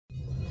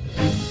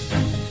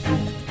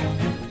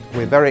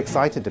We're very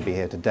excited to be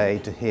here today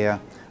to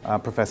hear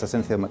Professor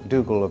Cynthia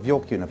McDougall of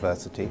York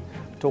University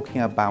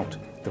talking about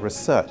the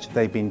research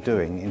they've been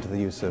doing into the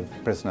use of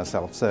prisoner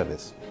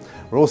self-service.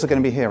 We're also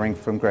going to be hearing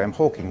from Graham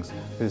Hawkins,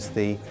 who's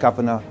the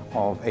Governor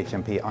of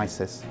HMP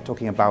ISIS,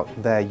 talking about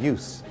their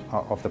use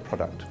of the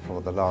product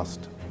for the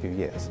last few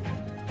years.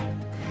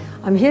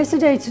 I'm here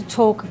today to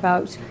talk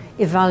about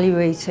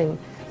evaluating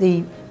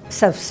the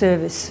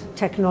self-service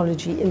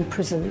technology in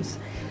prisons.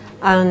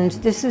 And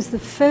this is the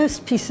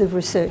first piece of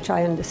research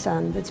I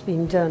understand that's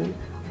been done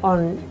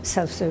on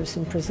self-service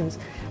in prisons.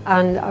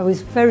 And I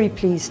was very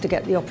pleased to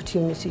get the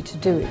opportunity to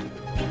do it.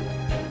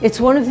 It's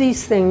one of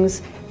these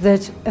things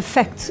that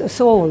affects us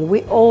all.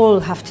 We all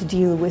have to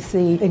deal with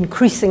the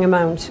increasing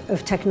amount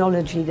of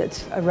technology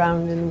that's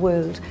around in the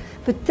world.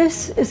 But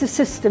this is a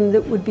system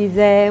that would be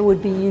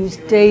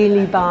used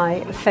daily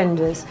by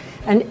offenders.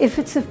 And if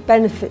it's of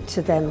benefit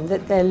to them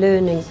that they're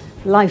learning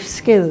life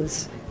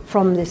skills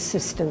from this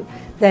system,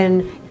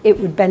 then it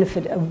would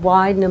benefit a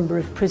wide number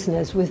of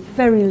prisoners with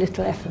very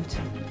little effort.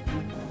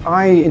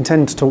 I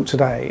intend to talk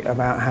today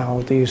about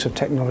how the use of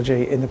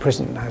technology in the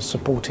prison has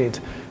supported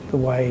the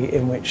way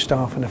in which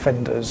staff and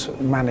offenders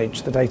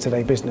manage the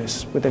day-to-day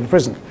business within the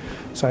prison.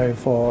 So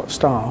for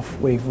staff,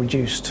 we've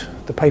reduced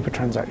the paper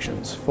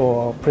transactions.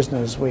 For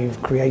prisoners, we've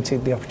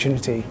created the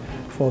opportunity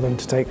for them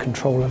to take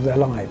control of their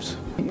lives.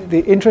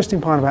 The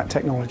interesting part about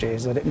technology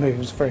is that it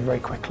moves very, very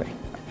quickly.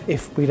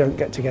 If we don't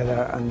get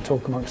together and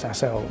talk amongst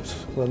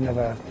ourselves, we'll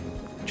never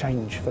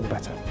change for the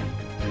better.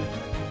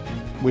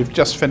 We've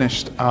just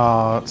finished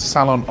our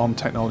Salon on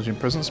Technology in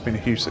Prisons. It's been a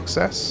huge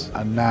success,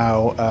 and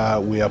now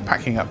we are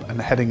packing up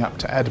and heading up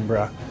to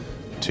Edinburgh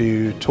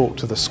to talk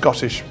to the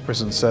Scottish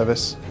Prison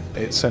Service.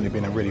 It's certainly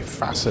been a really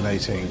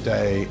fascinating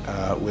day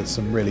with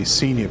some really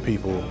senior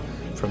people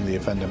from the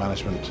offender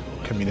management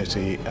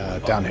community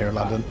down here in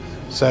London.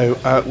 So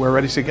we're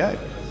ready to go.